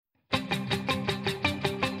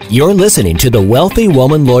You're listening to the Wealthy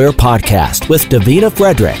Woman Lawyer Podcast with Davina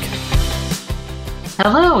Frederick.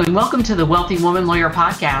 Hello, and welcome to the Wealthy Woman Lawyer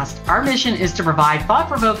Podcast. Our mission is to provide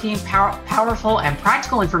thought-provoking, powerful, and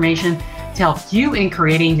practical information to help you in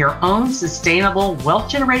creating your own sustainable,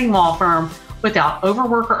 wealth-generating law firm without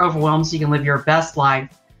overwork or overwhelm so you can live your best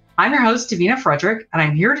life. I'm your host, Davina Frederick, and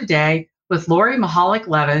I'm here today with Lori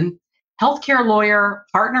Mihalich-Levin, healthcare lawyer,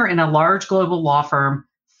 partner in a large global law firm,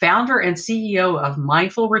 founder and CEO of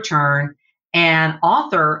Mindful Return, and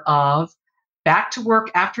author of Back to Work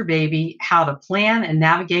After Baby, How to Plan and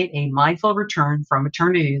Navigate a Mindful Return from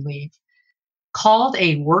Maternity Leave. Called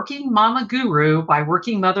a working mama guru by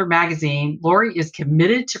Working Mother magazine, Lori is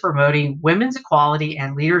committed to promoting women's equality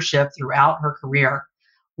and leadership throughout her career.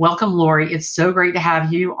 Welcome, Lori. It's so great to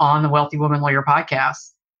have you on the Wealthy Woman Lawyer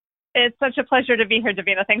Podcast. It's such a pleasure to be here,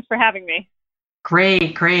 Davina. Thanks for having me.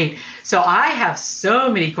 Great. So I have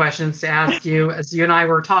so many questions to ask you. As you and I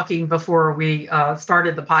were talking before we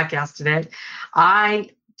started the podcast today, I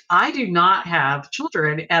do not have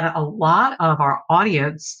children, and a lot of our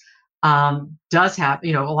audience does have,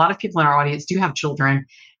 a lot of people in our audience do have children,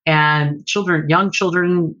 and young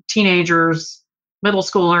children, teenagers, middle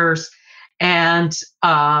schoolers. And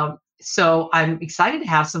so I'm excited to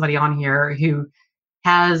have somebody on here who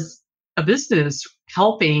has a business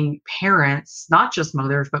helping parents, not just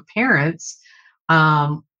mothers, but parents,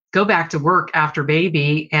 go back to work after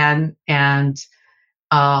baby and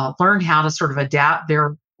learn how to sort of adapt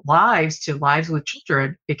their lives to lives with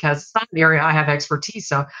children, because it's not an area I have expertise.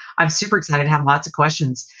 So I'm super excited to have lots of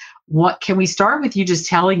questions. Can we start with you just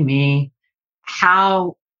telling me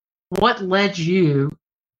what led you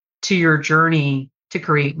to your journey to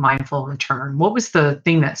create Mindful Return? What was the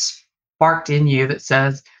thing that sparked in you that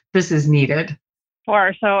says, this is needed?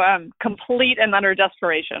 Sure. So complete and utter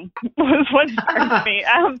desperation was what started me.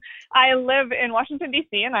 I live in Washington,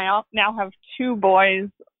 D.C., and I now have two boys,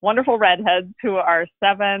 wonderful redheads who are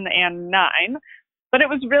 7 and 9. But it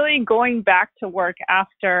was really going back to work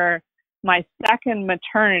after my second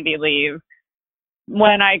maternity leave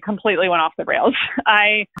when I completely went off the rails.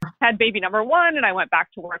 I had baby number 1, and I went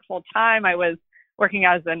back to work full time. I was working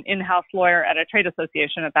as an in-house lawyer at a trade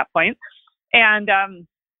association at that point. And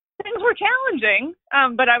things were challenging,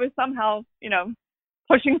 but I was somehow,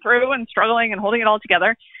 pushing through and struggling and holding it all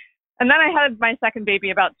together. And then I had my second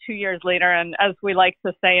baby about 2 years later. And as we like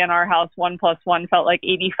to say in our house, 1 + 1 felt like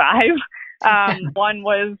 85. One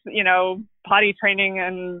was, potty training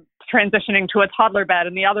and transitioning to a toddler bed.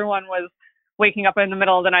 And the other one was waking up in the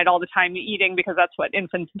middle of the night all the time eating, because that's what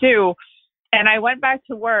infants do. And I went back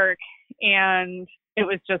to work and it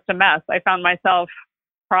was just a mess. I found myself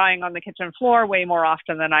crying on the kitchen floor way more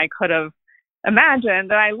often than I could have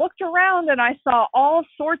imagined. And I looked around and I saw all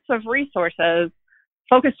sorts of resources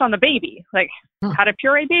focused on the baby, like how to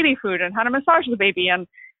puree baby food and how to massage the baby, and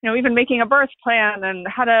even making a birth plan and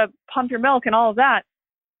how to pump your milk and all of that,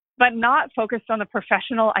 but not focused on the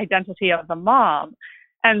professional identity of the mom.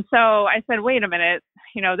 And so I said, wait a minute,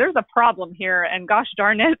 there's a problem here, and gosh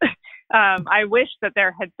darn it, I wish that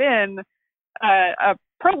there had been a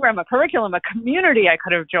program, a curriculum, a community I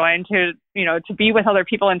could have joined to be with other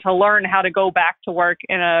people and to learn how to go back to work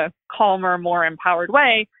in a calmer, more empowered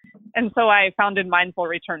way. And so I founded Mindful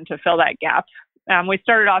Return to fill that gap. We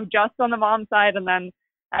started off just on the mom side, and then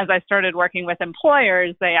as I started working with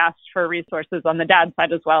employers, they asked for resources on the dad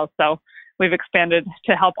side as well. So we've expanded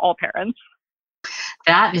to help all parents.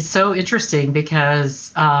 That is so interesting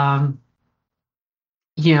because,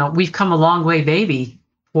 we've come a long way, baby,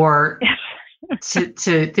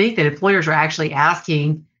 to think that employers are actually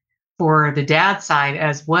asking for the dad side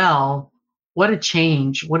as well. What a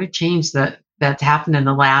change that's happened in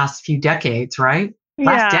the last few decades, right?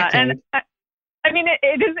 Last decade. And I mean,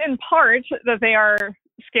 it is in part that they are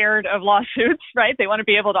scared of lawsuits, right? They want to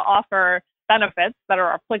be able to offer benefits that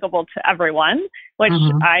are applicable to everyone, which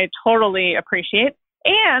I totally appreciate.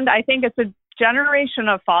 And I think it's a generation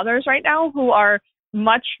of fathers right now who are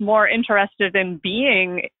much more interested in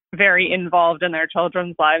being very involved in their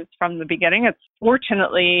children's lives from the beginning. It's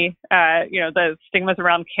fortunately, the stigmas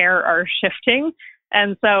around care are shifting.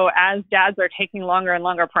 And so as dads are taking longer and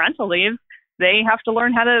longer parental leave, they have to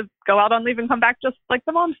learn how to go out on leave and come back just like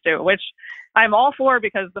the moms do, which I'm all for,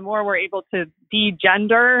 because the more we're able to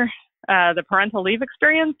de-gender the parental leave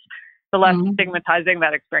experience, the less stigmatizing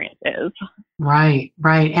that experience is. Right.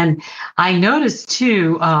 And I noticed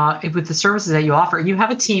too, with the services that you offer, you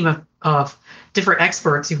have a team of different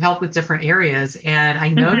experts who help with different areas. And I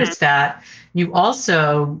noticed that you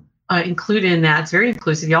also include in that, it's very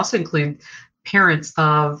inclusive, you also include parents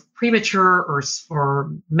of premature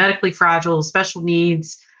or medically fragile, special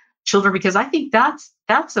needs children, because I think that's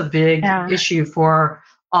that's a big issue for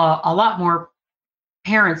a lot more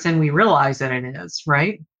parents than we realize that it is,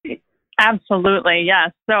 right? Absolutely,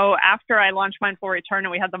 yes. So after I launched Mindful Return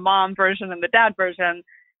and we had the mom version and the dad version,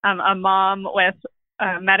 a mom with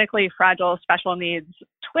medically fragile special needs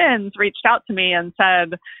twins reached out to me and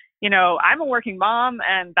said, I'm a working mom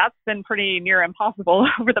and that's been pretty near impossible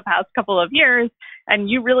over the past couple of years. And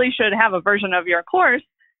you really should have a version of your course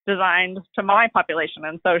designed to my population.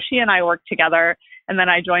 And so she and I worked together. And then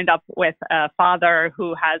I joined up with a father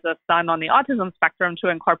who has a son on the autism spectrum to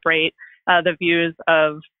incorporate the views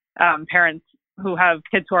of parents who have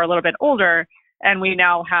kids who are a little bit older. And we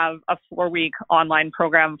now have a 4-week online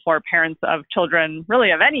program for parents of children really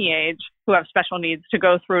of any age who have special needs to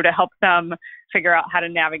go through to help them figure out how to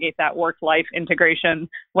navigate that work-life integration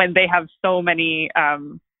when they have so many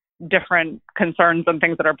different concerns and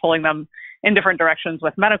things that are pulling them in different directions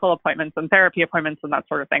with medical appointments and therapy appointments and that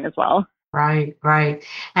sort of thing as well. Right.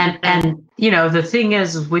 And the thing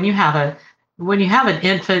is when you have an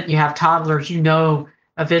infant, you have toddlers,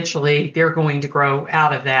 eventually they're going to grow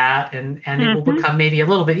out of that and it will become maybe a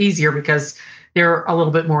little bit easier because they're a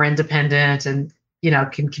little bit more independent and,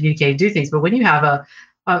 can communicate and do things. But when you have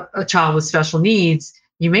a child with special needs,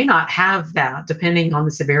 you may not have that depending on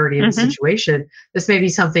the severity of the situation. This may be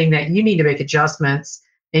something that you need to make adjustments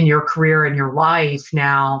in your career and your life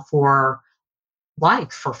now for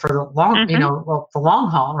the long, the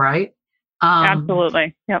long haul, right?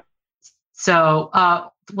 Absolutely. Yep. So,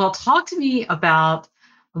 talk to me about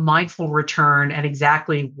Mindful Return and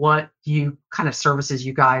exactly what kind of services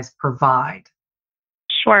you guys provide.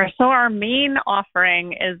 Sure. So our main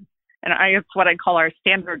offering is, and it's what I call our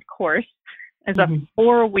standard course, is a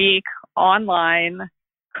 4-week online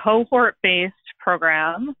cohort-based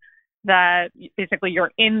program that basically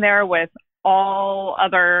you're in there with all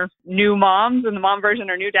other new moms in the mom version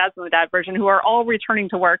or new dads in the dad version who are all returning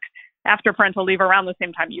to work after parental leave around the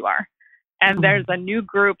same time you are. And there's a new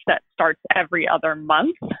group that starts every other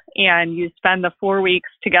month, and you spend the 4 weeks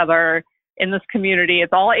together in this community.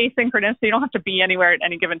 It's all asynchronous, so you don't have to be anywhere at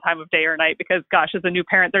any given time of day or night because, gosh, as a new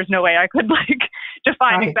parent, there's no way I could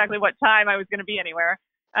define exactly what time I was going to be anywhere.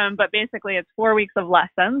 But basically, it's 4 weeks of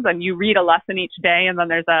lessons, and you read a lesson each day, and then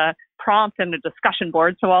there's a prompt and a discussion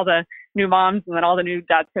board. So all the new moms and then all the new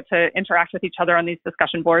dads get to interact with each other on these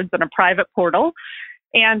discussion boards in a private portal.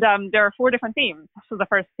 And there are 4 different themes. So the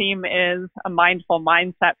first theme is a mindful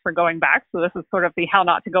mindset for going back. So this is sort of the how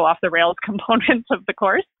not to go off the rails component of the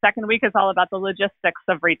course. Second week is all about the logistics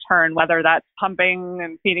of return, whether that's pumping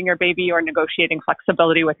and feeding your baby or negotiating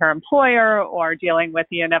flexibility with your employer or dealing with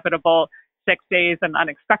the inevitable sick days and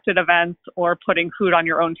unexpected events or putting food on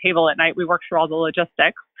your own table at night. We work through all the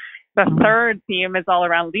logistics. The third theme is all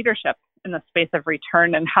around leadership in the space of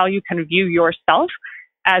return and how you can view yourself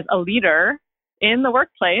as a leader in the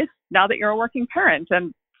workplace now that you're a working parent.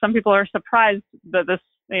 And some people are surprised that this,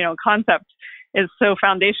 concept is so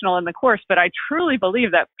foundational in the course, but I truly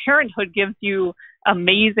believe that parenthood gives you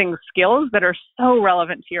amazing skills that are so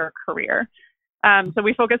relevant to your career. So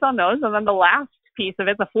we focus on those. And then the last piece of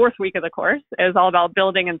it, the 4th week of the course, is all about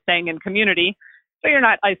building and staying in community. So you're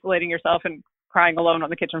not isolating yourself and crying alone on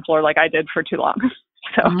the kitchen floor like I did for too long.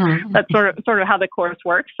 So that's sort of how the course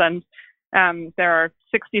works. And there are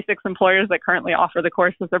 66 employers that currently offer the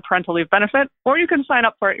course as a parental leave benefit, or you can sign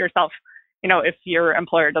up for it yourself, if your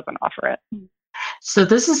employer doesn't offer it. So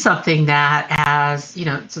this is something that,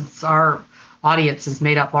 since our audience is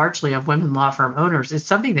made up largely of women law firm owners, it's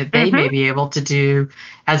something that they may be able to do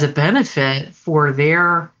as a benefit for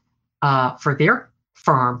their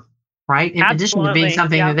firm, right? In addition to being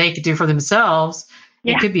something that they could do for themselves,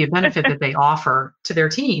 it could be a benefit that they offer to their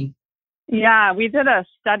team. Yeah, we did a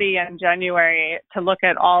study in January to look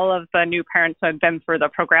at all of the new parents who had been through the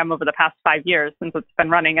program over the past 5 years since it's been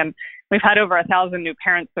running. And we've had over 1,000 new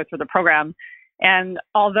parents go through the program. And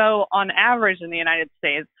although on average in the United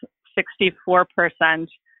States, 64%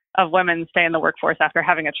 of women stay in the workforce after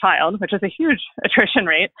having a child, which is a huge attrition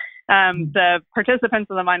rate, the participants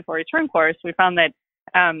in the Mindful Return course, we found that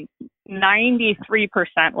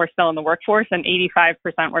 93% were still in the workforce and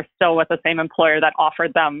 85% were still with the same employer that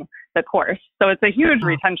offered them the course. So it's a huge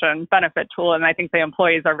retention benefit tool. And I think the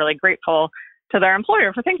employees are really grateful to their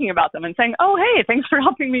employer for thinking about them and saying, oh, hey, thanks for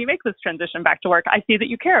helping me make this transition back to work. I see that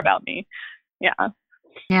you care about me. Yeah.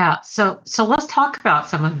 Yeah. So let's talk about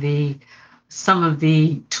some of the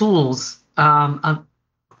tools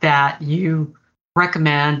that you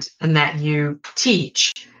recommend and that you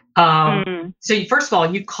teach. So first of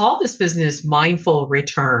all, you call this business Mindful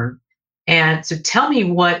Return. And so tell me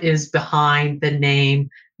what is behind the name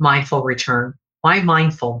Mindful Return. Why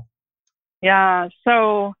mindful? Yeah.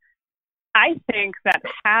 So I think that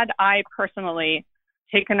had I personally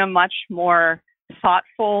taken a much more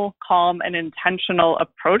thoughtful, calm, and intentional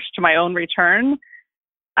approach to my own return,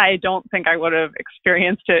 I don't think I would have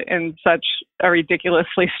experienced it in such a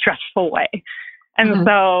ridiculously stressful way. And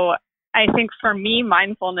so I think for me,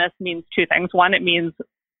 mindfulness means two things. One, it means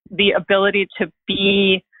the ability to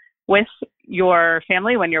be with your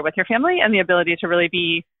family when you're with your family, and the ability to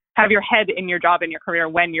really have your head in your job and your career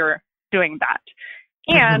when you're doing that.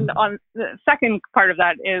 And on the second part of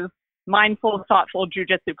that is mindful, thoughtful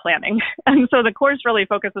jujitsu planning. And so the course really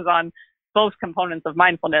focuses on both components of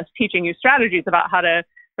mindfulness, teaching you strategies about how to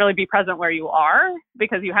really be present where you are,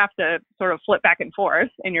 because you have to sort of flip back and forth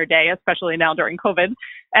in your day, especially now during COVID.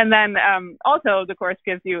 And then also the course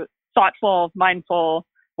gives you thoughtful, mindful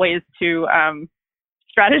ways to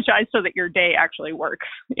strategize so that your day actually works,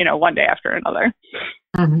 one day after another.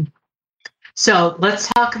 So let's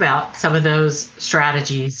talk about some of those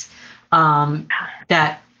strategies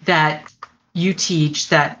that you teach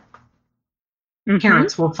that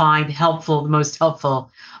parents will find helpful, the most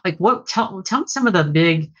helpful. Like tell me some of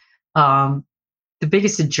the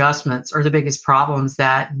biggest adjustments or the biggest problems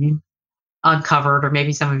that you uncovered, or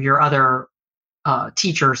maybe some of your other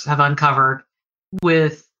teachers have uncovered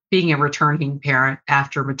with being a returning parent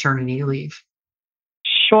after maternity leave.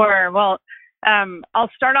 Sure. Well, I'll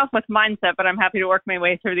start off with mindset, but I'm happy to work my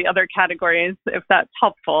way through the other categories if that's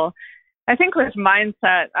helpful. I think with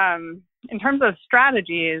mindset, in terms of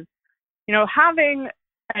strategies, having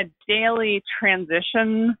a daily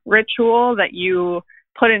transition ritual that you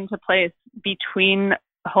put into place between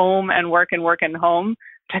home and work and home,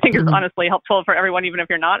 which I think is honestly helpful for everyone, even if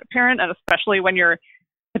you're not a parent, and especially when you're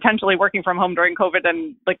potentially working from home during COVID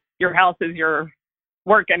and like your house is your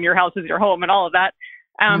work and your house is your home and all of that.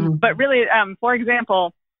 But really, for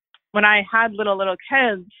example, when I had little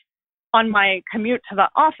kids, on my commute to the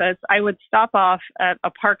office, I would stop off at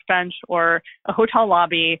a park bench or a hotel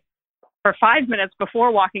lobby for 5 minutes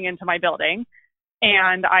before walking into my building.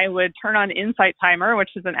 And I would turn on Insight Timer, which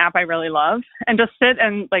is an app I really love, and just sit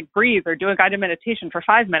and like breathe or do a guided meditation for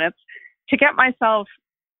 5 minutes to get myself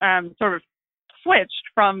sort of switched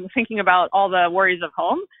from thinking about all the worries of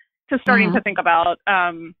home to starting to think about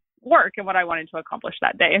work and what I wanted to accomplish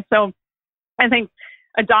that day. So I think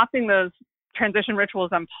adopting those transition rituals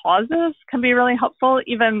and pauses can be really helpful.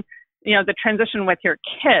 Even, the transition with your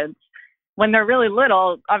kids, when they're really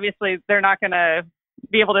little, obviously they're not going to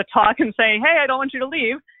be able to talk and say, hey, I don't want you to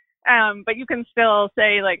leave. But you can still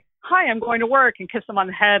say like, hi, I'm going to work, and kiss them on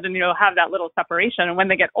the head and, have that little separation. And when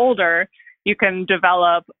they get older, you can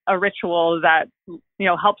develop a ritual that,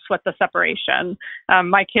 helps with the separation.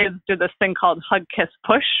 My kids do this thing called hug, kiss,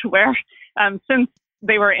 push, where since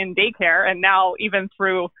they were in daycare and now even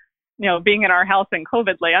through, being in our house in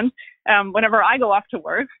COVID land, whenever I go off to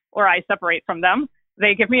work or I separate from them,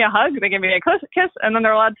 they give me a hug, they give me a kiss, and then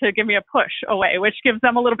they're allowed to give me a push away, which gives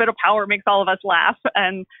them a little bit of power, makes all of us laugh,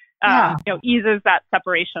 and eases that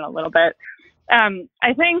separation a little bit.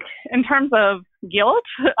 I think in terms of guilt,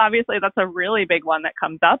 obviously that's a really big one that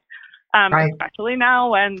comes up, especially now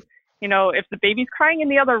when, if the baby's crying in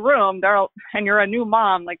the other room, and you're a new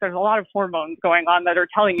mom, like there's a lot of hormones going on that are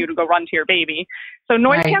telling you to go run to your baby. So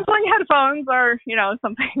noise canceling headphones are,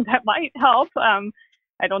 something that might help.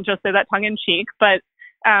 I don't just say that tongue in cheek, but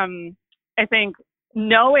I think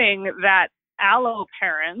knowing that allo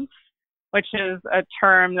parents, which is a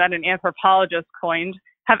term that an anthropologist coined,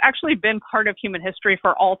 have actually been part of human history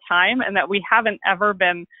for all time, and that we haven't ever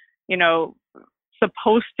been,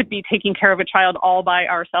 supposed to be taking care of a child all by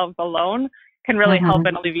ourselves alone, can really help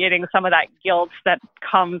in alleviating some of that guilt that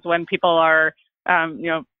comes when people are,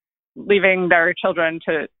 leaving their children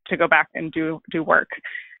to go back and do work.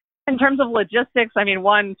 In terms of logistics, I mean,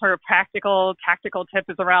 one sort of practical, tactical tip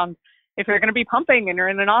is around, if you're going to be pumping and you're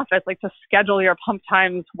in an office, like to schedule your pump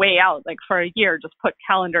times way out, like for a year, just put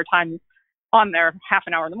calendar times on there, half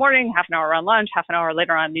an hour in the morning, half an hour around lunch, half an hour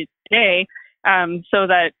later on the day, so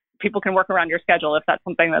that people can work around your schedule if that's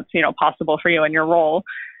something that's, possible for you in your role.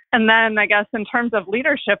 And then I guess in terms of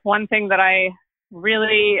leadership, one thing that I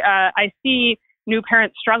really, I see new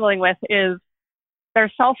parents struggling with is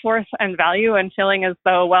their self-worth and value, and feeling as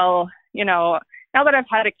though, well, now that I've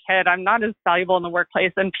had a kid, I'm not as valuable in the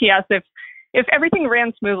workplace. And P.S., if everything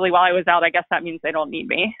ran smoothly while I was out, I guess that means they don't need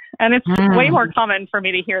me. And it's way more common for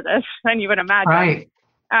me to hear this than you would imagine. Right.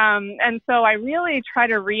 And so I really try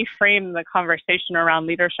to reframe the conversation around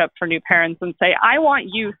leadership for new parents and say, I want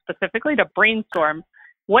you specifically to brainstorm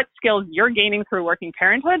what skills you're gaining through working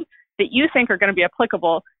parenthood that you think are going to be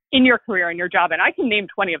applicable in your career and your job. And I can name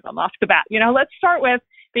 20 of them off the bat. Let's start with,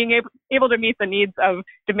 being able to meet the needs of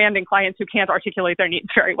demanding clients who can't articulate their needs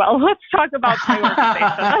very well. Let's talk about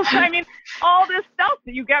prioritization. I mean, all this stuff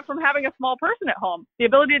that you get from having a small person at home, the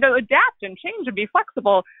ability to adapt and change and be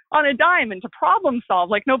flexible on a dime and to problem solve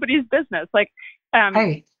like nobody's business. Like,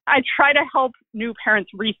 Hey. I try to help new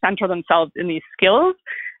parents recenter themselves in these skills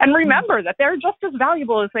and remember that they're just as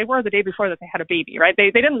valuable as they were the day before that they had a baby, right?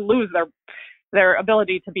 They didn't lose their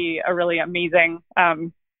ability to be a really amazing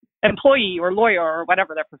employee or lawyer or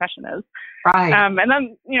whatever their profession is. Right. And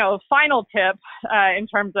then, final tip in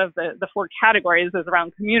terms of the 4 categories is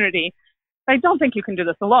around community. I don't think you can do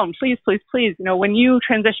this alone. Please, please, please, when you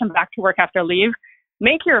transition back to work after leave,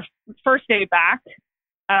 make your first day back,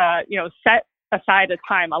 set aside a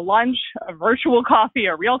time, a lunch, a virtual coffee,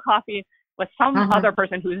 a real coffee with some other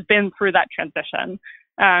person who's been through that transition.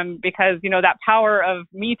 Because, that power of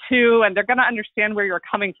me too, and they're going to understand where you're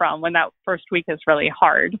coming from when that first week is really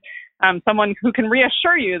hard. Someone who can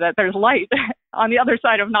reassure you that there's light on the other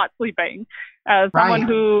side of not sleeping. Someone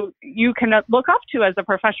who you can look up to as a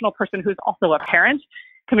professional person who's also a parent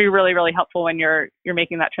can be really, really helpful when you're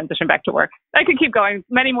making that transition back to work. I could keep going,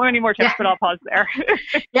 many more tips, but I'll pause there.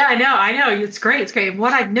 Yeah, I know. It's great. It's great.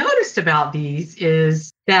 What I've noticed about these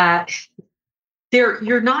is that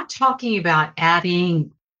you're not talking about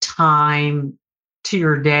adding time to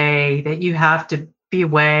your day that you have to be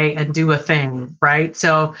away and do a thing, right?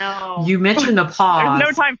 So you mentioned the pause.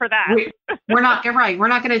 There's no time for that. We're not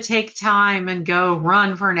going to take time and go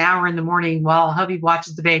run for an hour in the morning while hubby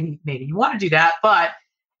watches the baby. Maybe you want to do that, but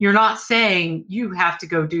you're not saying you have to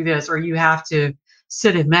go do this or you have to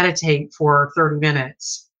sit and meditate for 30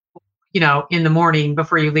 minutes, in the morning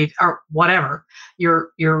before you leave or whatever.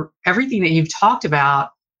 Your everything that you've talked about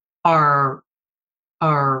are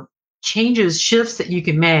changes, shifts that you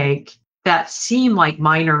can make that seem like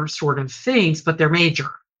minor sort of things, but they're major.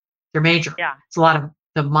 They're major. Yeah. It's a lot of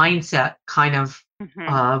the mindset kind of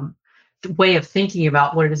way of thinking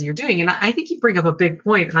about what it is you're doing. And I think you bring up a big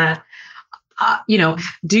point.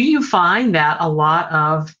 Do you find that a lot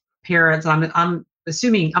of parents, I'm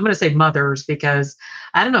assuming, I'm going to say mothers, because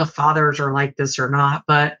I don't know if fathers are like this or not,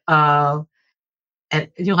 but and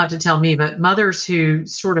you'll have to tell me, but mothers who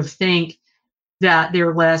sort of think that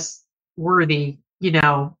they're less worthy,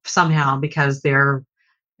 somehow because they're,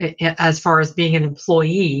 as far as being an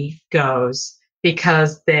employee goes,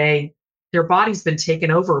 because their body's been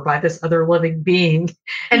taken over by this other living being.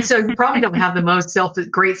 And so you probably don't have the most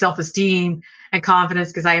great self-esteem and confidence,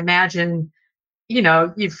 because I imagine,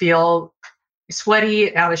 you feel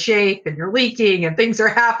sweaty, out of shape, and you're leaking and things are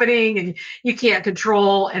happening and you can't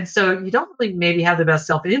control. And so you don't really maybe have the best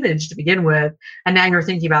self-image to begin with. And now you're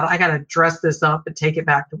thinking about, I got to dress this up and take it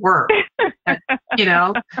back to work.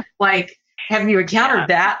 Like, have you encountered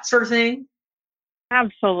that sort of thing?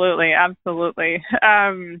 Absolutely. Absolutely.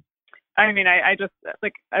 I just,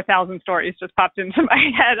 like 1,000 stories just popped into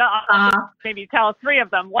my head. I'll just maybe tell 3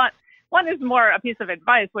 of them. One is more a piece of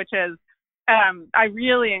advice, which is, I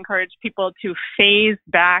really encourage people to phase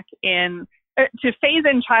in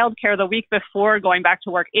childcare the week before going back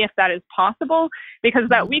to work, if that is possible, because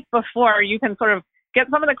that week before you can sort of get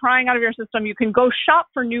some of the crying out of your system. You can go shop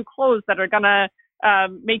for new clothes that are going to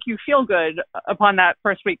make you feel good upon that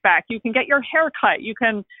first week back. You can get your hair cut. You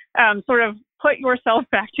can sort of put yourself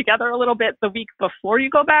back together a little bit the week before you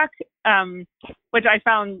go back, which I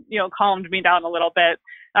found, calmed me down a little bit.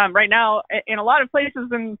 Right now, in a lot of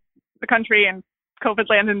places in the country and COVID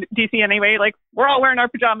land in DC anyway, like we're all wearing our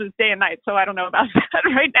pajamas day and night. So I don't know about that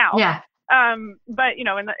right now. Yeah. But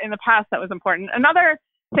in the past that was important. Another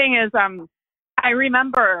thing is, I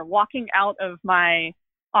remember walking out of my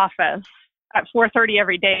office at 4:30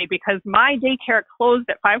 every day because my daycare closed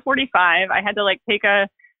at 5:45. I had to take a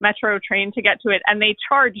metro train to get to it, and they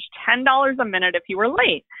charged $10 a minute if you were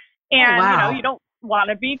late. And you don't want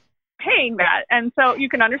to be paying that. And so you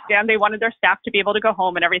can understand they wanted their staff to be able to go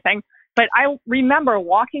home and everything. But I remember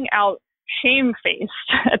walking out shamefaced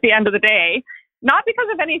at the end of the day, not because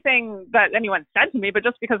of anything that anyone said to me, but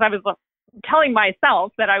just because I was telling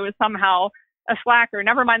myself that I was somehow a slacker,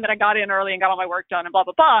 never mind that I got in early and got all my work done and blah,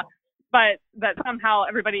 blah, blah, but that somehow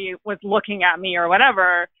everybody was looking at me or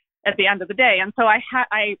whatever at the end of the day. And so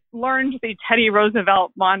I learned the Teddy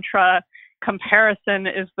Roosevelt mantra, comparison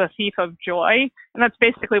is the thief of joy. And that's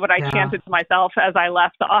basically what I chanted to myself as I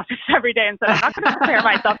left the office every day and said, I'm not going to compare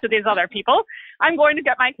myself to these other people. I'm going to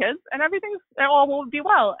get my kids and it all will be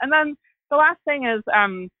well. And then the last thing is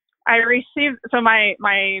I received, so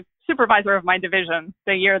my supervisor of my division,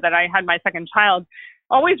 the year that I had my second child,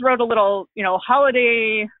 always wrote a little,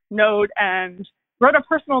 holiday note and wrote a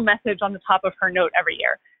personal message on the top of her note every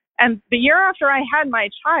year. And the year after I had my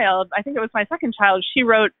child, I think it was my second child, she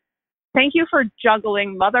wrote, "Thank you for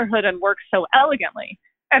juggling motherhood and work so elegantly."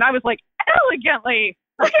 And I was like, elegantly?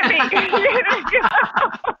 Look at me.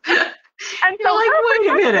 And so like, wait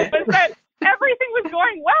a minute. was that everything was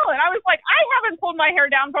going well. And I was like, I haven't pulled my hair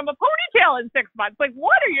down from a ponytail in 6 months. Like,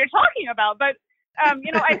 what are you talking about? But,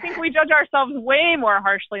 I think we judge ourselves way more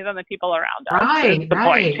harshly than the people around us. Right, the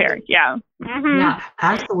point here. Yeah. Mm-hmm. Yeah,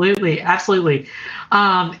 absolutely. Absolutely.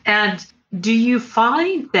 And do you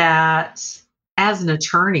find that as an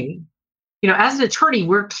attorney,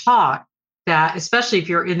 we're taught that, especially if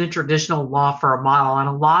you're in the traditional law firm model, and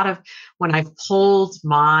a lot of, when I've polled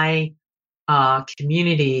my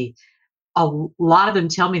community, a lot of them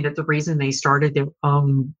tell me that the reason they started their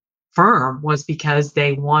own firm was because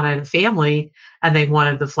they wanted a family and they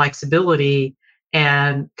wanted the flexibility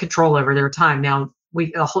and control over their time. Now,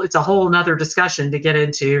 it's a whole nother discussion to get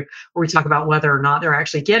into where we talk about whether or not they're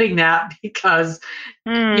actually getting that, because,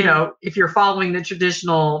 if you're following the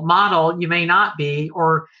traditional model, you may not be,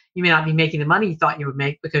 or you may not be making the money you thought you would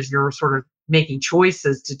make because you're sort of making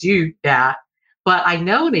choices to do that. But I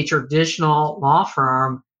know in a traditional law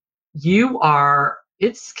firm,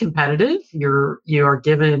 it's competitive. You are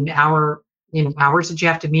given hours that you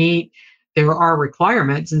have to meet. There are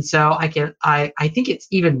requirements. And so I think it's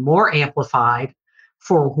even more amplified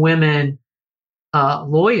for women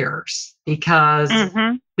lawyers, because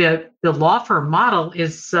the law firm model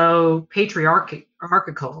is so patriarchal.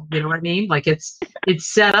 You know what I mean? Like it's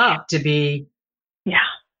set up to be,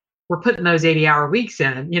 we're putting those 80-hour weeks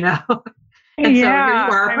in, And so here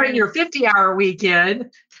you are putting your 50-hour week in,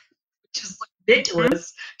 which is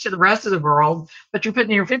ridiculous to the rest of the world, but you're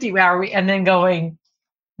putting your 50-hour week and then going,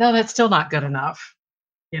 no, that's still not good enough.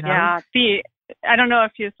 Yeah. I don't know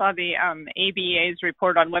if you saw the ABA's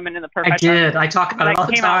report on women in the profession. I did. I talk about it all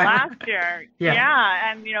the time. That came out last year.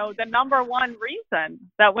 Yeah. And, the number one reason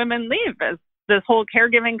that women leave is this whole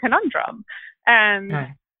caregiving conundrum. And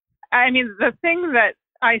I mean, the thing that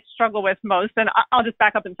I struggle with most, and I'll just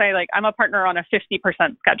back up and say, I'm a partner on a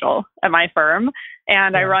 50% schedule at my firm,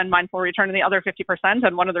 and I run Mindful Return in the other 50%.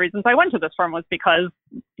 And one of the reasons I went to this firm was because,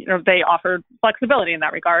 they offered flexibility in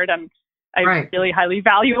that regard. And I really highly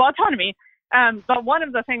value autonomy. But one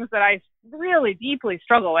of the things that I really deeply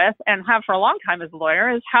struggle with, and have for a long time as a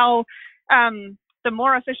lawyer, is how the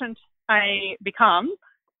more efficient I become,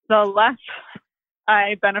 the less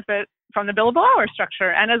I benefit from the billable hour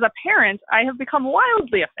structure. And as a parent, I have become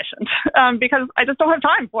wildly efficient because I just don't have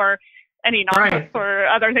time for any nonsense or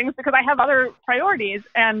other things, because I have other priorities,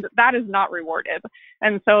 and that is not rewarded.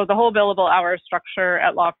 And so the whole billable hour structure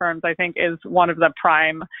at law firms, I think, is one of the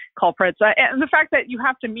prime culprits. And the fact that you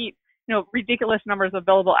have to meet ridiculous numbers of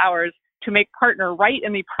billable hours to make partner right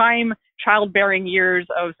in the prime childbearing years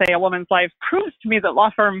of, say, a woman's life proves to me that law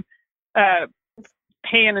firm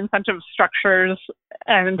pay and incentive structures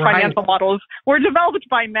and financial models were developed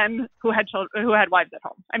by men who had children, who had wives at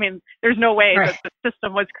home. I mean, there's no way that the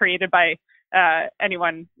system was created by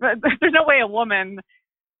anyone. There's no way a woman,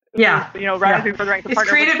 rising for the rank of partner, it's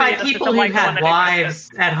created by people who had wives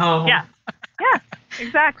at home. Yeah,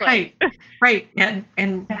 exactly. Right.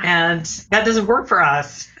 And that doesn't work for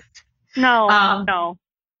us. No, no.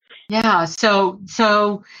 Yeah.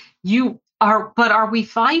 So you are, but are we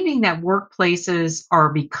finding that workplaces are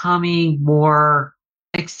becoming more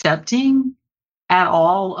accepting at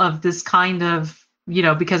all of this kind of,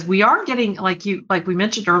 because we are getting, like we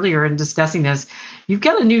mentioned earlier in discussing this, you've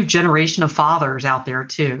got a new generation of fathers out there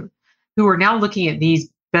too, who are now looking at these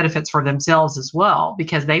benefits for themselves as well,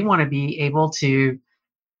 because they want to be able to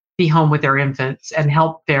be home with their infants and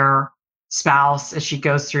help their spouse as she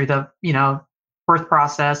goes through the, birth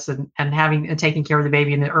process and taking care of the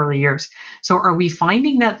baby in the early years. So are we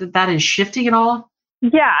finding that is shifting at all?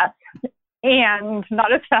 Yes, and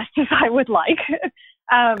not as fast as I would like.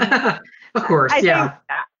 Of course, I think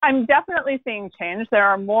I'm definitely seeing change. There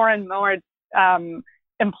are more and more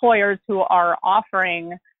employers who are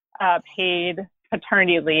offering paid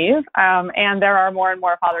paternity leave, and there are more and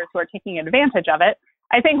more fathers who are taking advantage of it.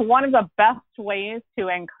 I think one of the best ways to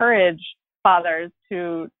encourage fathers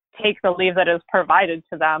to take the leave that is provided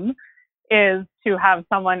to them is to have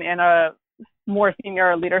someone in a more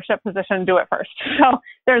senior leadership position do it first. So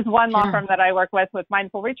there's one law firm that I work with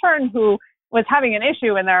Mindful Return, who was having an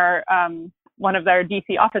issue in their one of their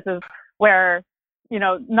DC offices where,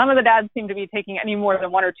 none of the dads seemed to be taking any more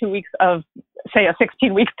than 1 or 2 weeks of, say, a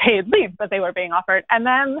 16-week paid leave that they were being offered. And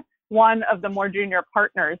then one of the more junior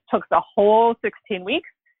partners took the whole 16 weeks.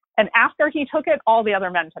 And after he took it, all the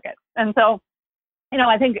other men took it. And so,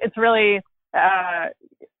 I think it's really,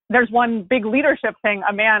 there's one big leadership thing.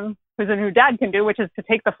 A man who's a new dad can do, which is to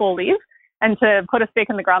take the full leave and to put a stake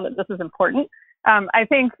in the ground that this is important. I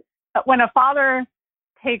think when a father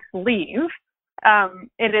takes leave,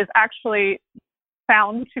 it is actually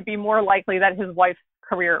found to be more likely that his wife's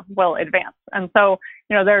career will advance. And so,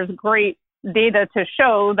 there's great data to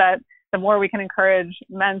show that the more we can encourage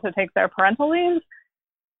men to take their parental leaves,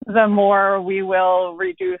 the more we will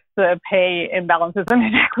reduce the pay imbalances and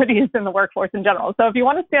inequities in the workforce in general. So if you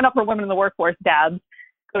want to stand up for women in the workforce, dads,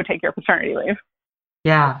 go take your paternity leave.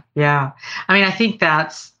 Yeah. I mean, I think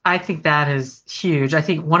that is huge. I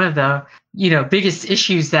think one of the, biggest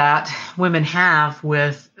issues that women have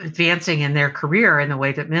with advancing in their career in the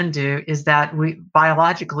way that men do is that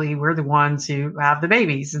biologically we're the ones who have the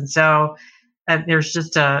babies. And so there's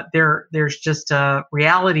just a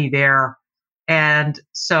reality there. And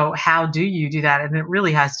so how do you do that? And it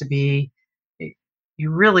really has to be,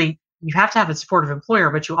 you have to have a supportive employer,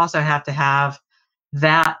 but you also have to have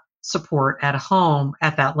that support at home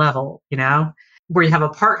at that level, where you have a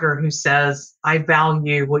partner who says, I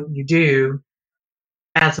value what you do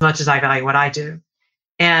as much as I value what I do.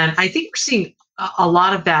 And I think we're seeing a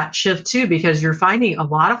lot of that shift too, because you're finding a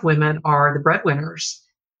lot of women are the breadwinners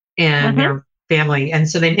in their family. And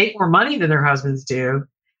so they make more money than their husbands do.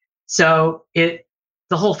 So the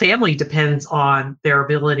whole family depends on their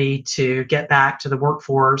ability to get back to the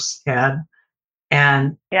workforce and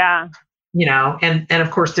yeah. And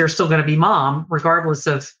of course they're still going to be mom regardless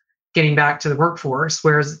of getting back to the workforce.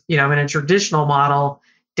 Whereas, in a traditional model,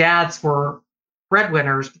 dads were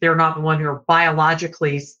breadwinners, but they're not the one who are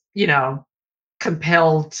biologically,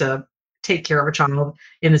 compelled to take care of a child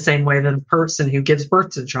in the same way that a person who gives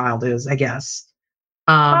birth to the child is, I guess.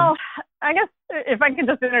 Well, I guess if I can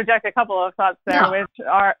just interject a couple of thoughts there, which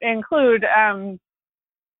include,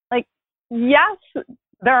 yes,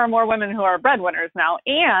 there are more women who are breadwinners now,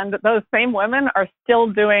 and those same women are still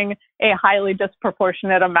doing a highly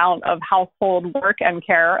disproportionate amount of household work and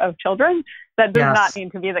care of children. That does not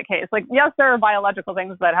need to be the case. Yes, there are biological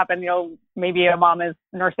things that happen. Maybe a mom is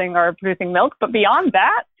nursing or producing milk, but beyond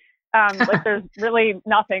that, there's really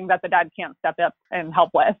nothing that the dad can't step up and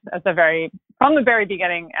help with from the very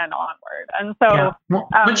beginning and onward. And so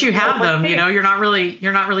once you have them, you're not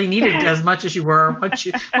really needed as much as you were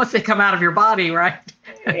once they come out of your body, right?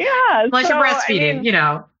 Yeah. Unless you're breastfeeding,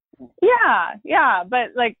 Yeah.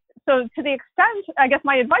 But so to the extent, I guess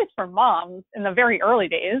my advice for moms in the very early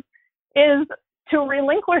days is to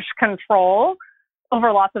relinquish control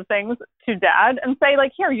over lots of things to dad and say,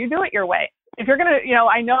 here, you do it your way. If you're going to,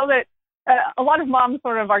 I know that a lot of moms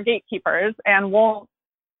sort of are gatekeepers and won't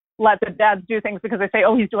let the dads do things because they say,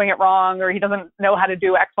 oh, he's doing it wrong, or he doesn't know how to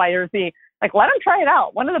do X, Y, or Z. Let him try it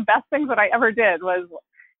out. One of the best things that I ever did was,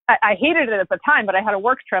 I hated it at the time, but I had a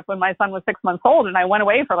work trip when my son was 6 months old, and I went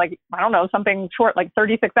away for something short,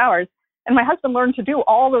 36 hours. And my husband learned to do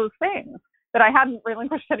all those things that I hadn't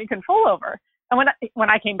relinquished any control over. And when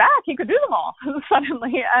I came back, he could do them all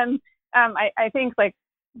suddenly. And I think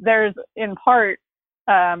there's in part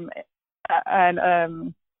an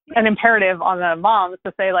imperative on the moms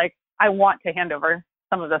to say, I want to hand over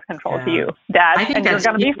some of this control to you, Dad, and you're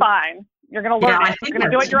going to be fine. You're going to learn it. You're going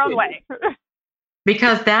to do it your own way.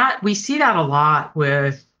 Because we see that a lot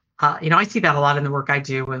with, I see that a lot in the work I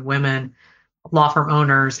do with women law firm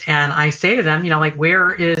owners. And I say to them,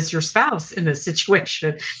 where is your spouse in this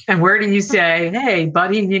situation? And where do you say, hey,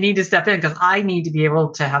 buddy, you need to step in because I need to be able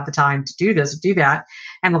to have the time to do this or do that.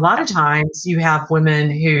 And a lot of times you have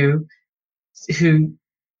women who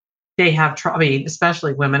they have trouble,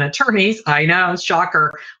 especially women attorneys. I know,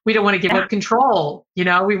 shocker. We don't want to give up control. We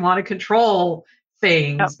want to control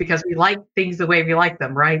things because we like things the way we like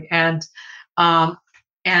them, right?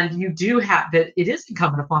 And you do have that. It is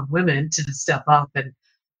incumbent upon women to step up and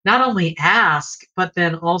not only ask, but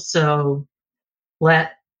then also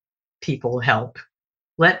let people help,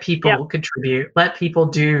 let people contribute, let people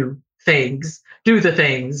do the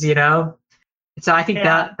things. So I think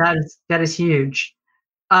that is huge.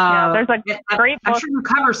 There's a great book. I'm sure you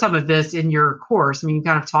cover some of this in your course. You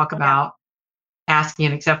kind of talk about asking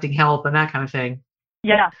and accepting help and that kind of thing.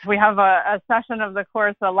 Yes, we have a session of the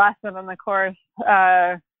course, a lesson in the course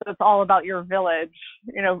that's all about your village.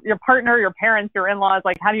 Your partner, your parents, your in-laws.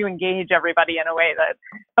 How do you engage everybody in a way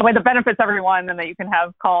that benefits everyone and that you can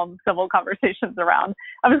have calm, civil conversations around?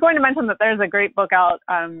 I was going to mention that there's a great book out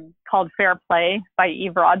called Fair Play by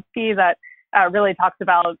Eve Rodsky that really talks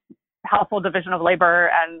about household division of labor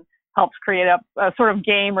and helps create a sort of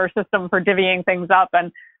game or system for divvying things up.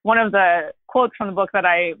 And one of the quotes from the book that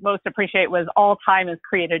I most appreciate was, all time is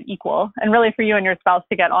created equal. And really for you and your spouse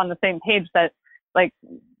to get on the same page that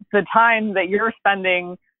the time that you're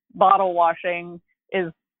spending bottle washing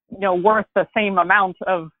is worth the same amount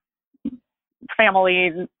of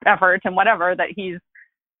family effort and whatever that he's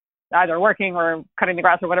either working or cutting the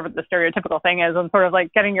grass or whatever the stereotypical thing is, and sort of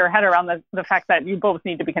like getting your head around the fact that you both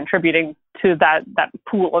need to be contributing to that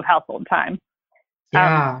pool of household time.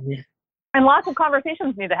 Yeah. And lots of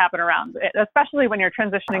conversations need to happen around it, especially when you're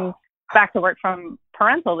transitioning back to work from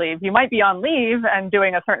parental leave. You might be on leave and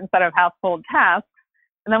doing a certain set of household tasks.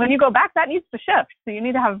 And then when you go back, that needs to shift. So you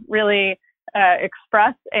need to have really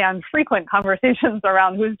express and frequent conversations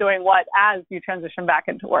around who's doing what as you transition back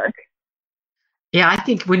into work. Yeah, I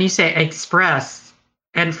think when you say express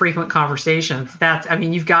and frequent conversations,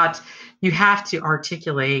 you have to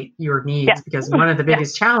articulate your needs, because one of the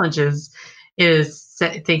biggest challenges is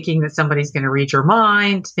thinking that somebody's going to read your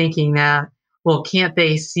mind, thinking that, well, can't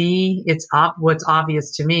they see what's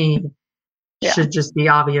obvious to me should just be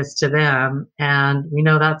obvious to them. And we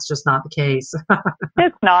know that's just not the case.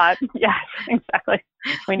 It's not. Yes, exactly.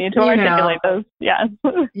 We need to articulate those. Yes.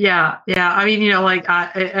 Yeah. I mean,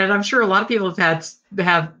 and I'm sure a lot of people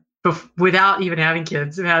have without even having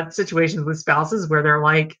kids, have had situations with spouses where they're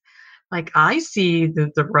like, I see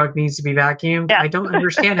that the rug needs to be vacuumed. Yeah. I don't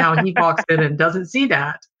understand how he walks in and doesn't see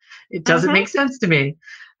that. It doesn't make sense to me.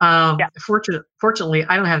 Fortunately,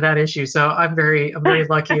 I don't have that issue, so I'm very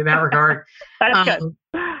lucky in that regard. That's good.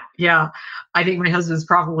 Yeah, I think my husband's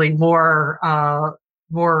probably more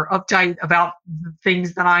uptight about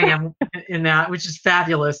things than I am in that, which is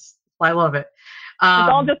fabulous. I love it.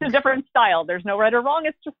 It's all just a different style. There's no right or wrong.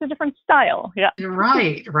 It's just a different style. Yeah.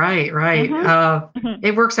 Right.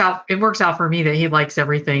 It works out. It works out for me that he likes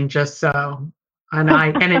everything just so, and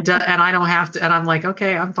I don't have to. And I'm like,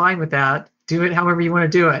 okay, I'm fine with that. Do it however you want to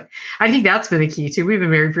do it. I think that's been the key too. We've been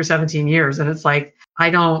married for 17 years, and it's like I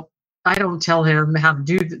don't tell him how to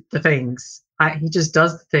do the things. He just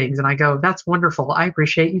does the things, and I go, "That's wonderful. I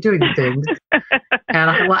appreciate you doing the things." And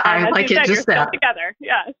I like it just that. Together,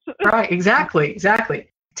 yes. Right, exactly.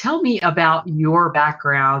 Tell me about your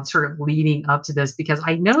background, sort of leading up to this, because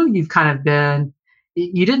I know you've kind of been.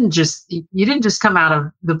 You didn't just come out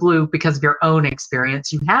of the blue because of your own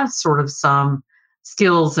experience. You have sort of some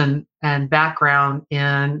skills and background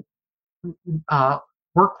in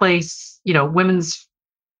workplace, women's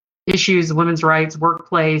issues, women's rights,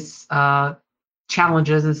 workplace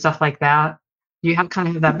challenges and stuff like that. You have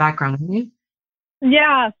kind of that background, haven't you?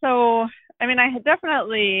 Yeah. So, I mean, I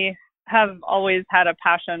definitely have always had a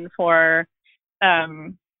passion for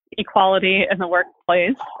equality in the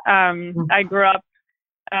workplace. I grew up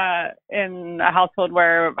in a household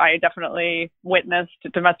where I definitely witnessed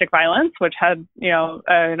domestic violence, which had,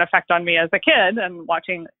 an effect on me as a kid, and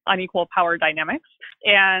watching unequal power dynamics.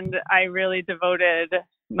 And I really devoted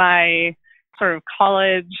my sort of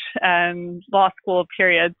college and law school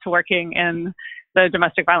period to working in the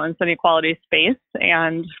domestic violence and equality space,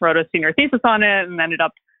 and wrote a senior thesis on it, and ended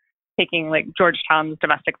up taking Georgetown's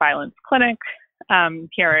domestic violence clinic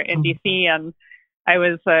here in DC. And I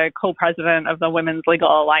was a co-president of the Women's Legal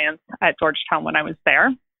Alliance at Georgetown when I was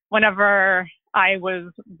there. Whenever I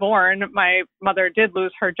was born, my mother did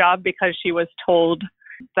lose her job because she was told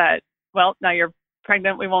that, well, now you're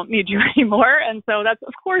pregnant, we won't need you anymore. And so that's,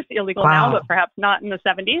 of course, illegal now, but perhaps not in the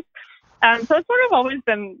 70s. So it's sort of always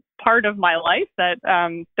been part of my life that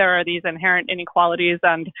there are these inherent inequalities,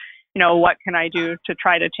 and, what can I do to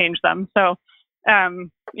try to change them? So,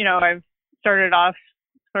 I've started off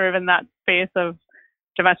sort of in that space of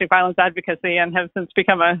domestic violence advocacy, and have since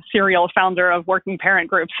become a serial founder of working parent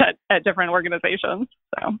groups at different organizations.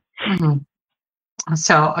 So. Mm-hmm.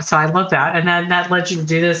 So I love that. And then that led you to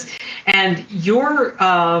do this. And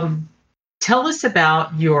tell us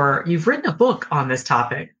about you've written a book on this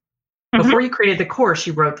topic. Before you created the course,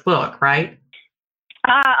 you wrote the book, right?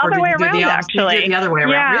 Other way around, actually. You did the other way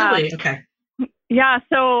around. Yeah. Really? Okay. Yeah.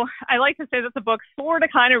 So I like to say that the book sort of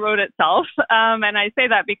kind of wrote itself. And I say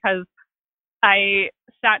that because I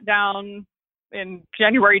sat down in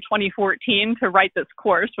January 2014 to write this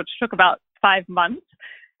course, which took about 5 months.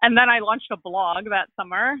 And then I launched a blog that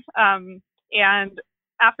summer. And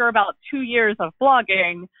after about 2 years of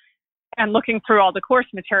blogging and looking through all the course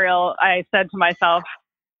material, I said to myself,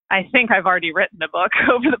 I think I've already written a book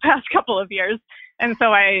over the past couple of years. And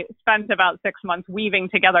so I spent about 6 months weaving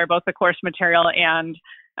together both the course material and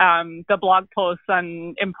the blog posts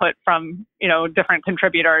and input from, different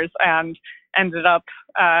contributors, and ended up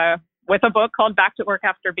with a book called Back to Work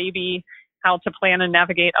After Baby: How to Plan and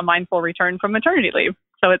Navigate a Mindful Return from Maternity Leave.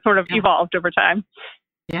 So it sort of evolved over time.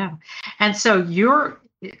 Yeah. And so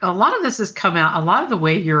a lot of this has come out, a lot of the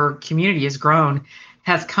way your community has grown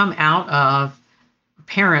has come out of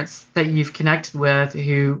parents that you've connected with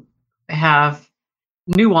who have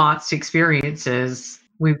nuanced experiences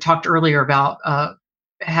we talked earlier about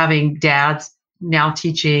having dads now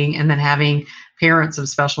teaching and then having parents of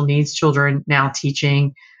special needs children now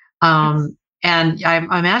teaching. And I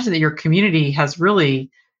imagine that your community has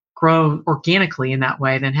really grown organically in that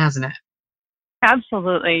way then, hasn't it?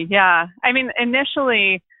 Absolutely. Yeah. I mean,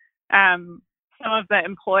 initially, some of the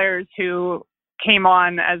employers who came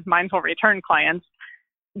on as mindful return clients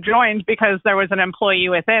joined because there was an employee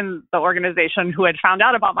within the organization who had found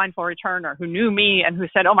out about mindful return or who knew me and who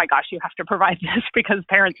said, oh my gosh, you have to provide this because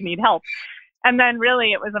parents need help. And then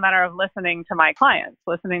really it was a matter of listening to my clients,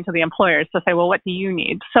 listening to the employers to say, well, what do you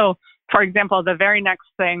need? So for example, the very next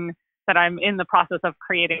thing that I'm in the process of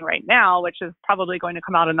creating right now, which is probably going to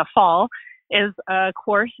come out in the fall, is a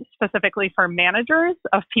course specifically for managers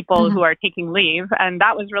of people who are taking leave. And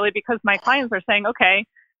that was really because my clients are saying, okay,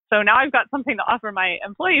 so now I've got something to offer my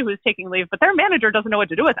employee who's taking leave, but their manager doesn't know what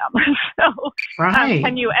to do with them. So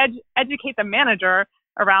can you educate the manager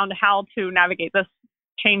around how to navigate this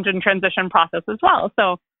change and transition process as well?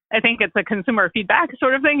 So I think it's a consumer feedback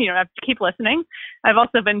sort of thing. You have to keep listening. I've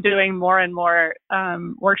also been doing more and more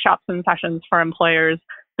workshops and sessions for employers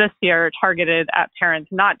this year targeted at parents,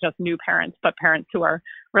 not just new parents, but parents who are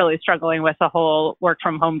really struggling with the whole work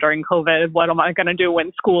from home during COVID. What am I going to do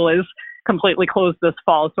when school is completely closed this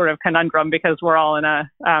fall sort of conundrum, because we're all in a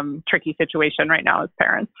tricky situation right now as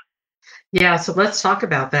parents. Yeah, so let's talk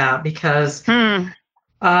about that because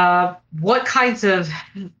what kinds of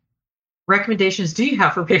recommendations do you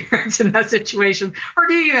have for parents in that situation, or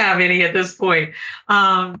do you have any at this point?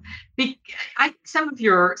 Some of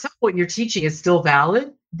what you're teaching is still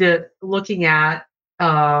valid. Looking at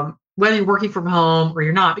whether you're working from home or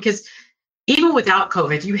you're not, because even without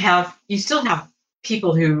COVID, you still have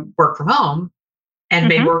people who work from home and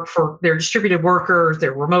may work for their distributed workers,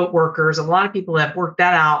 their remote workers. A lot of people have worked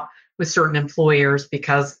that out with certain employers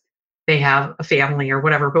because they have a family or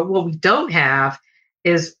whatever. But what we don't have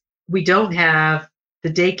is we don't have the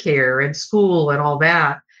daycare and school and all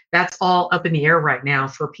that. That's all up in the air right now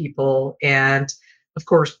for people. And of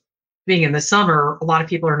course, being in the summer, a lot of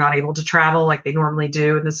people are not able to travel like they normally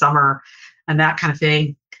do in the summer and that kind of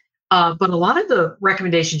thing. But a lot of the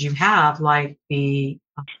recommendations you have, like the,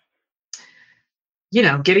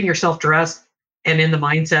 getting yourself dressed and in the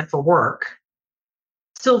mindset for work,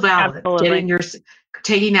 still valid. Absolutely.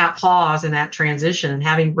 Taking that pause and that transition and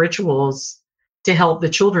having rituals to help the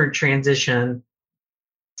children transition,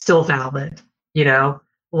 still valid. A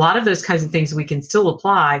lot of those kinds of things we can still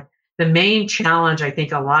apply. The main challenge I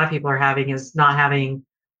think a lot of people are having is not having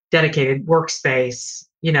dedicated workspace.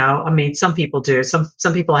 Some people do.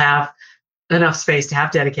 Some people have enough space to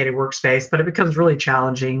have dedicated workspace, but it becomes really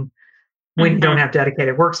challenging when you don't have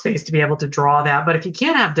dedicated workspace to be able to draw that. But if you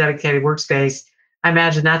can't have dedicated workspace, I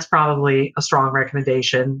imagine that's probably a strong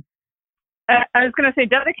recommendation. I was going to say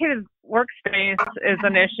dedicated workspace is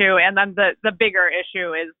an issue, and then the bigger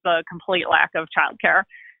issue is the complete lack of childcare.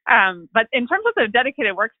 But in terms of the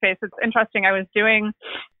dedicated workspace, it's interesting. I was doing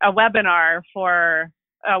a webinar for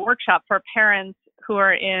a workshop for parents who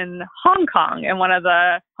are in Hong Kong, in one of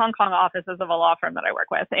the Hong Kong offices of a law firm that I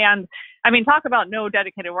work with. And talk about no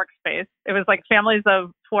dedicated workspace. It was like families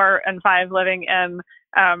of 4 and 5 living in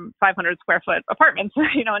 500 square foot apartments, in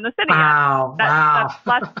the city. Wow.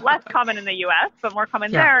 That's less common in the US, but more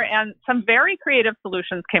common there. And some very creative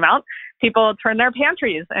solutions came out. People turned their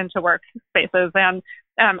pantries into workspaces. And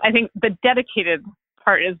I think the dedicated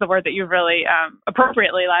part is the word that you've really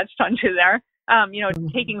appropriately latched onto there.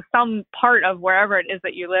 Taking some part of wherever it is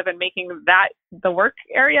that you live and making that the work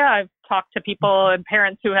area. I've talked to people and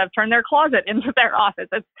parents who have turned their closet into their office.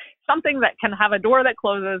 It's something that can have a door that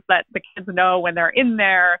closes that the kids know when they're in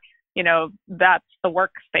there, that's the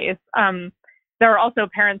workspace. There are also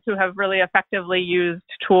parents who have really effectively used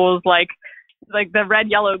tools like the red,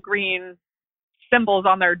 yellow, green symbols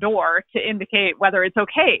on their door to indicate whether it's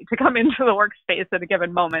okay to come into the workspace at a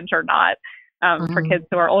given moment or not. For kids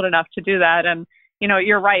who are old enough to do that. And,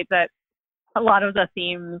 you're right that a lot of the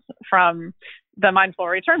themes from the Mindful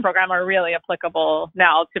Return program are really applicable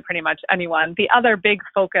now to pretty much anyone. The other big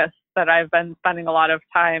focus that I've been spending a lot of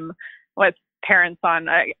time with parents on,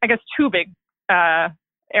 I guess, 2 big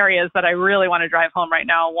areas that I really want to drive home right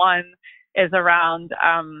now. One is around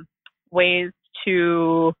ways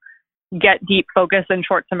to get deep focus in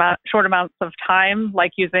short amounts of time,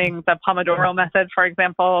 like using the Pomodoro method, for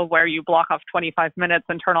example, where you block off 25 minutes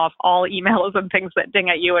and turn off all emails and things that ding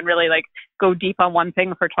at you and really go deep on one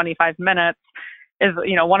thing for 25 minutes is,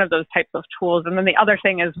 one of those types of tools. And then the other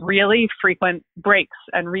thing is really frequent breaks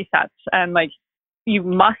and resets. And you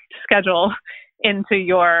must schedule into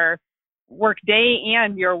your work day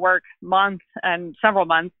and your work month and several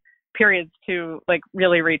months periods to like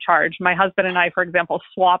really recharge. My husband and I, for example,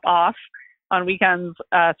 swap off on weekends,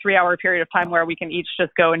 a 3-hour period of time where we can each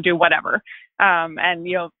just go and do whatever. And,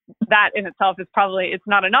 you know, that in itself is probably, it's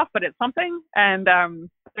not enough, but it's something. And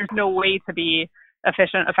there's no way to be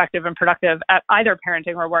efficient, effective, and productive at either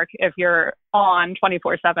parenting or work if you're on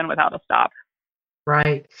 24/7 without a stop.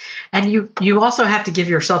 Right. And you also have to give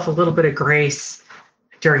yourself a little bit of grace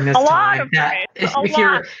during this time. That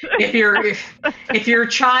if your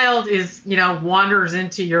child is, you know, wanders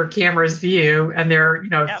into your camera's view and they're, you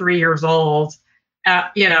know, 3 years old,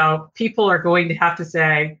 you know, people are going to have to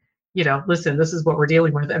say, you know, listen, this is what we're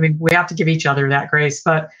dealing with. I mean, we have to give each other that grace.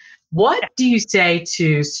 But what do you say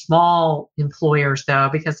to small employers, though?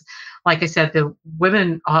 Because, like I said, the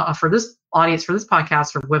women for this audience, for this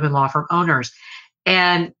podcast, are women law firm owners.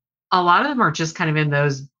 And a lot of them are just kind of in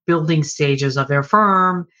those building stages of their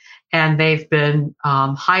firm, and they've been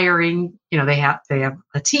hiring, you know, they have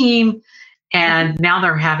a team, and now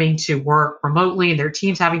they're having to work remotely, and their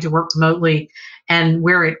team's having to work remotely. And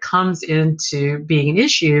where it comes into being an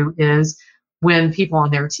issue is when people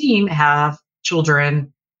on their team have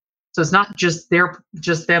children. So it's not just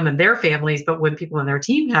them and their families, but when people on their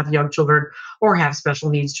team have young children or have special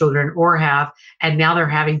needs children and now they're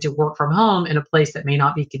having to work from home in a place that may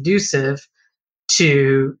not be conducive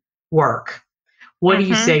to work. What do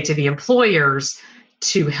you say to the employers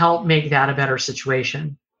to help make that a better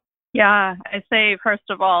situation? Yeah, I say, first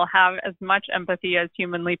of all, have as much empathy as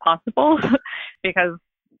humanly possible because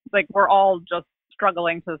like we're all just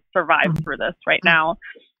struggling to survive through this right now.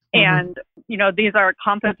 And, you know, these are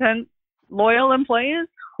competent, loyal employees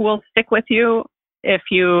who will stick with you if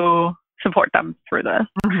you support them through this.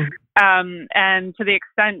 And to the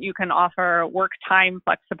extent you can offer work time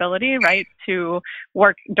flexibility, right, to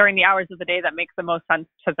work during the hours of the day that makes the most sense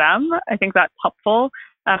to them, I think that's helpful.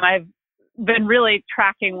 I've been really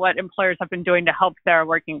tracking what employers have been doing to help their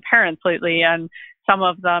working parents lately. And some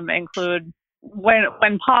of them include,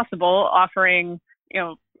 when possible, offering, you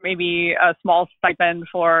know, maybe a small stipend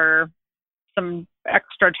for some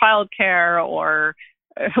extra childcare or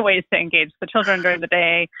ways to engage the children during the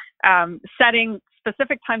day, setting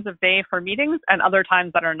specific times of day for meetings and other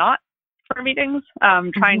times that are not for meetings,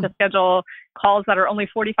 trying to schedule calls that are only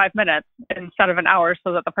 45 minutes instead of an hour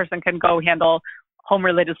so that the person can go handle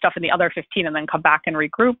home-related stuff in the other 15 and then come back and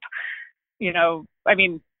regroup. You know, I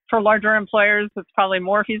mean, for larger employers, it's probably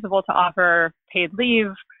more feasible to offer paid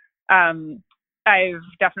leave. I've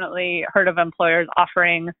definitely heard of employers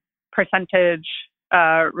offering percentage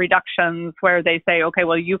reductions where they say, okay,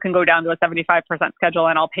 well, you can go down to a 75% schedule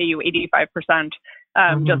and I'll pay you 85%,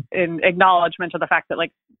 just in acknowledgement of the fact that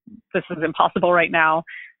like this is impossible right now.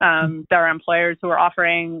 There are employers who are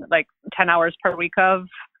offering like 10 hours per week of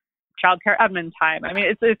childcare admin time. I mean,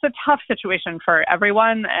 it's a tough situation for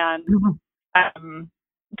everyone. And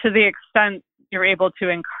to the extent you're able to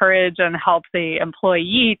encourage and help the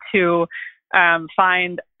employee to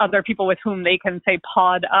find other people with whom they can say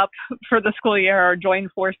pod up for the school year or join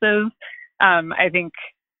forces, I think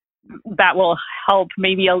that will help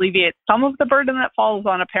maybe alleviate some of the burden that falls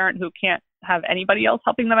on a parent who can't have anybody else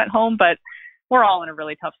helping them at home. But we're all in a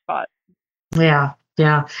really tough spot. Yeah.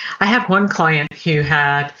 I have one client who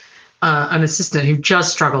had an assistant who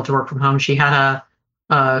just struggled to work from home. She had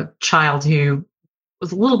a child who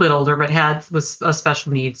was a little bit older, but was a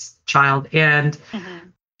special needs child. And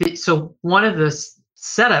so one of the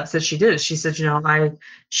setups that she did, she said, you know,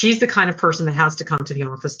 she's the kind of person that has to come to the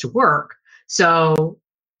office to work. So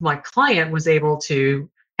my client was able to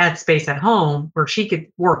had space at home where she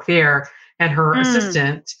could work there, and her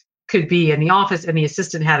assistant could be in the office, and the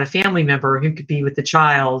assistant had a family member who could be with the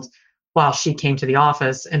child while she came to the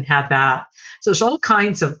office and had that. So there's all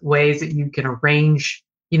kinds of ways that you can arrange,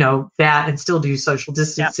 you know, that and still do social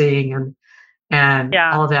distancing and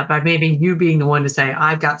all of that, by maybe you being the one to say,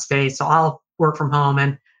 I've got space, so I'll work from home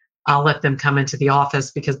and I'll let them come into the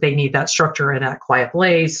office because they need that structure and that quiet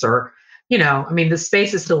place. Or, you know, I mean, the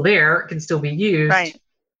space is still there. It can still be used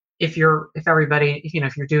if everybody, you know,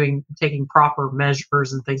 if you're taking proper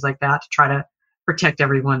measures and things like that to try to protect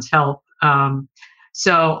everyone's health.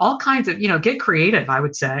 So all kinds of, you know, get creative, I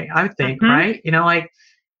would think, right? You know, like,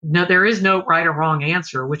 no, there is no right or wrong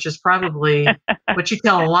answer, which is probably what you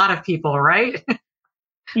tell a lot of people, right?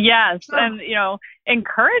 Yes. And, you know,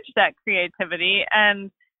 encourage that creativity and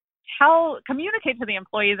communicate to the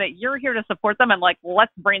employee that you're here to support them and like,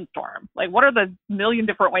 let's brainstorm. Like, what are the million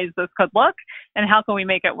different ways this could look and how can we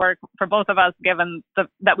make it work for both of us, given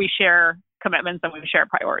that we share commitments and we share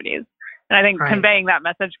priorities? And I think conveying that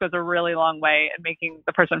message goes a really long way in making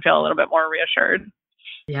the person feel a little bit more reassured.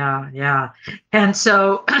 Yeah. And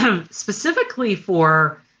so specifically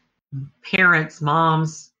for parents,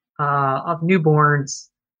 moms of newborns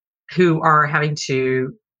who are having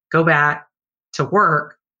to go back to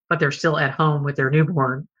work, but they're still at home with their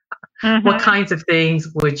newborn. What kinds of things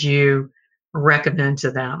would you recommend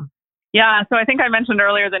to them? Yeah, so I think I mentioned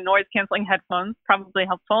earlier the noise canceling headphones, probably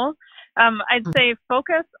helpful. I'd say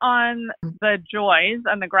focus on the joys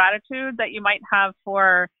and the gratitude that you might have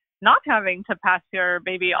for not having to pass your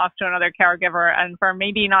baby off to another caregiver and for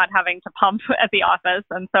maybe not having to pump at the office.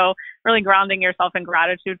 And so really grounding yourself in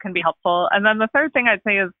gratitude can be helpful. And then the third thing I'd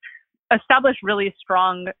say is establish really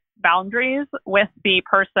strong boundaries with the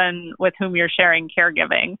person with whom you're sharing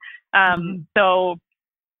caregiving. So,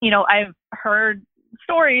 I've heard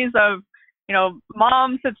stories of,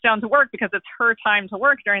 mom sits down to work because it's her time to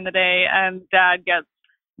work during the day, and dad gets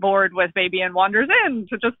bored with baby and wanders in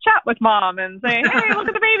to just chat with mom and say, hey, look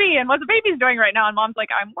at the baby and what the baby's doing right now. And mom's like,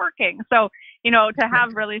 I'm working. So, to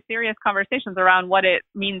have really serious conversations around what it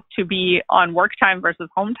means to be on work time versus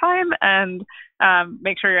home time, and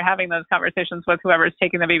make sure you're having those conversations with whoever's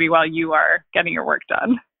taking the baby while you are getting your work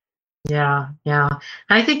done. Yeah.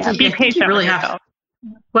 I think be patient really with have. yourself.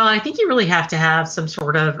 Well, I think you really have to have some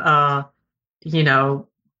sort of,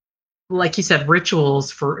 like you said,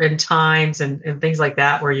 rituals and times and things like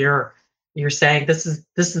that, where you're saying this is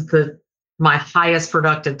my highest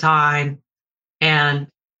productive time, and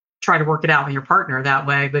try to work it out with your partner that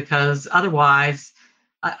way, because otherwise,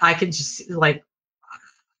 I can just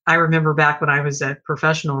I remember back when I was a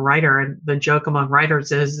professional writer, and the joke among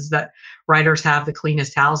writers is that writers have the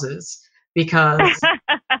cleanest houses, because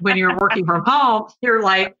when you're working from home, you're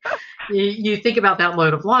like, you think about that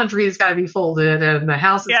load of laundry that's got to be folded and the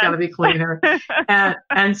house has got to be cleaner.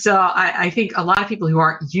 And so I think a lot of people who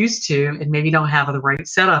aren't used to, and maybe don't have the right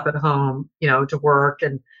setup at home, to work,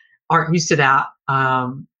 and aren't used to that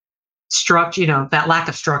structure, that lack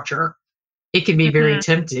of structure, it can be very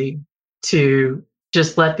tempting to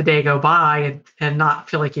just let the day go by and not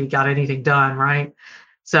feel like you got anything done, right?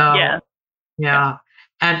 So, yeah.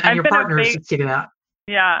 And your partner should see to that.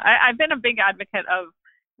 Yeah, I've been a big advocate of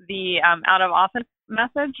the out of office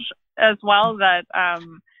message as well, that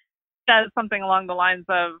says something along the lines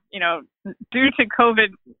of, due to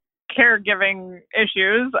COVID caregiving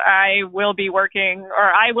issues, I will be working,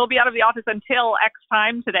 or I will be out of the office until X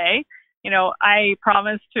time today. I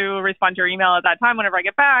promise to respond to your email at that time whenever I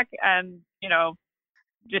get back, and,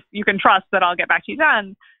 just you can trust that I'll get back to you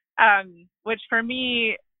then, which for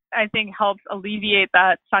me, I think helps alleviate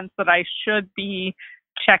that sense that I should be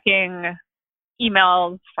checking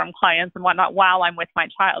emails from clients and whatnot while I'm with my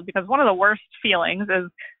child. Because one of the worst feelings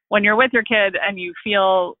is when you're with your kid and you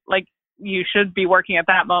feel like you should be working at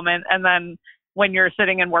that moment, and then when you're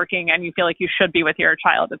sitting and working and you feel like you should be with your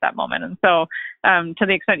child at that moment. And so to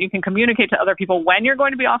the extent you can communicate to other people when you're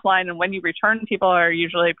going to be offline and when you return, people are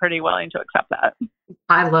usually pretty willing to accept that.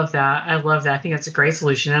 I love that. I think that's a great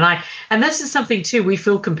solution. And this is something too, we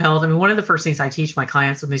feel compelled. I mean, one of the first things I teach my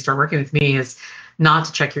clients when they start working with me is not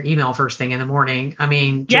to check your email first thing in the morning. I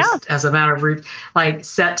mean, just as a matter of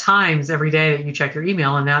set times every day that you check your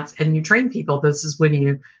email, and you train people. This is when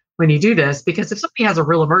you do this, because if somebody has a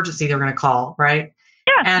real emergency, they're going to call, right?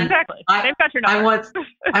 Yeah, and exactly. They've got your number.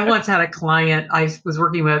 I once had a client I was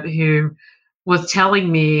working with who was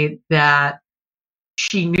telling me that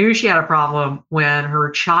she knew she had a problem when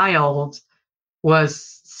her child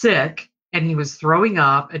was sick and he was throwing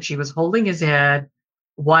up, and she was holding his head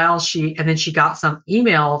and then she got some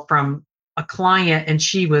email from a client, and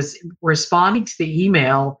she was responding to the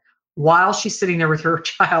email while she's sitting there with her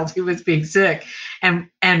child who was being sick.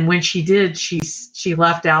 And when she did, she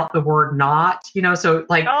left out the word not, so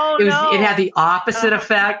it had the opposite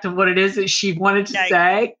effect of what it is that she wanted to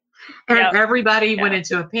say. And everybody went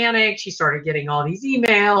into a panic. She started getting all these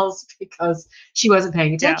emails because she wasn't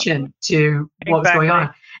paying attention to what was going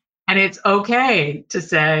on. And it's okay to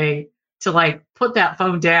say, put that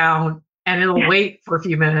phone down, and it'll wait for a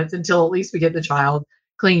few minutes until at least we get the child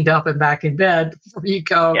cleaned up and back in bed before you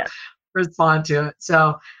go respond to it.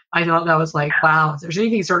 So I thought that was wow, if there's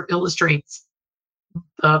anything that sort of illustrates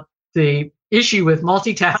the issue with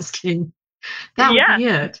multitasking, that would be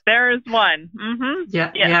it. There is one. Mm-hmm.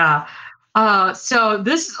 Yeah. So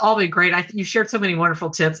this has all been great. You shared so many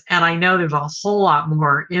wonderful tips, and I know there's a whole lot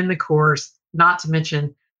more in the course, not to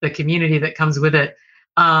mention the community that comes with it.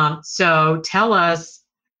 So tell us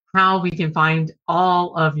how we can find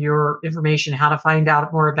all of your information, how to find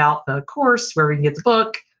out more about the course, where we can get the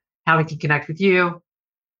book, how we can connect with you.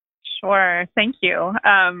 Sure. Thank you.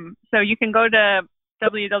 So you can go to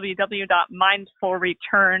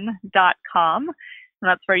www.mindfulreturn.com. And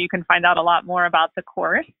that's where you can find out a lot more about the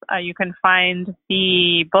course. You can find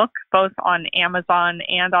the book both on Amazon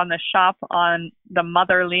and on the shop on the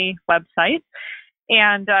Motherly website.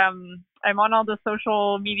 And I'm on all the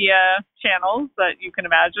social media channels that you can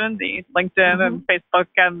imagine, the LinkedIn and Facebook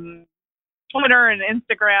and Twitter and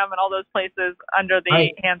Instagram and all those places under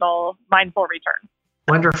the handle Mindful Return.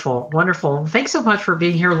 Wonderful. Wonderful. Thanks so much for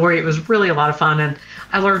being here, Lori. It was really a lot of fun, and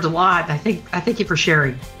I learned a lot. I thank you for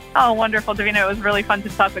sharing. Oh, wonderful, Davina. It was really fun to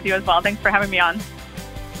talk with you as well. Thanks for having me on.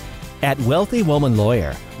 At Wealthy Woman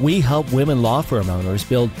Lawyer, we help women law firm owners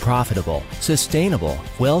build profitable, sustainable,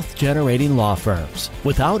 wealth-generating law firms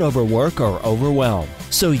without overwork or overwhelm,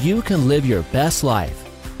 so you can live your best life.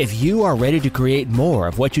 If you are ready to create more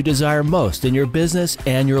of what you desire most in your business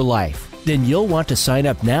and your life, then you'll want to sign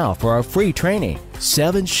up now for our free training,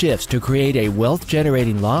 7 Shifts to Create a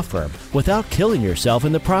Wealth-Generating Law Firm Without Killing Yourself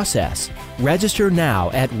in the Process. Register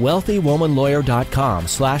now at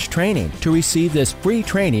wealthywomanlawyer.com/training to receive this free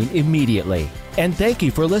training immediately. And thank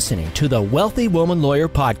you for listening to the Wealthy Woman Lawyer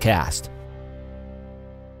Podcast.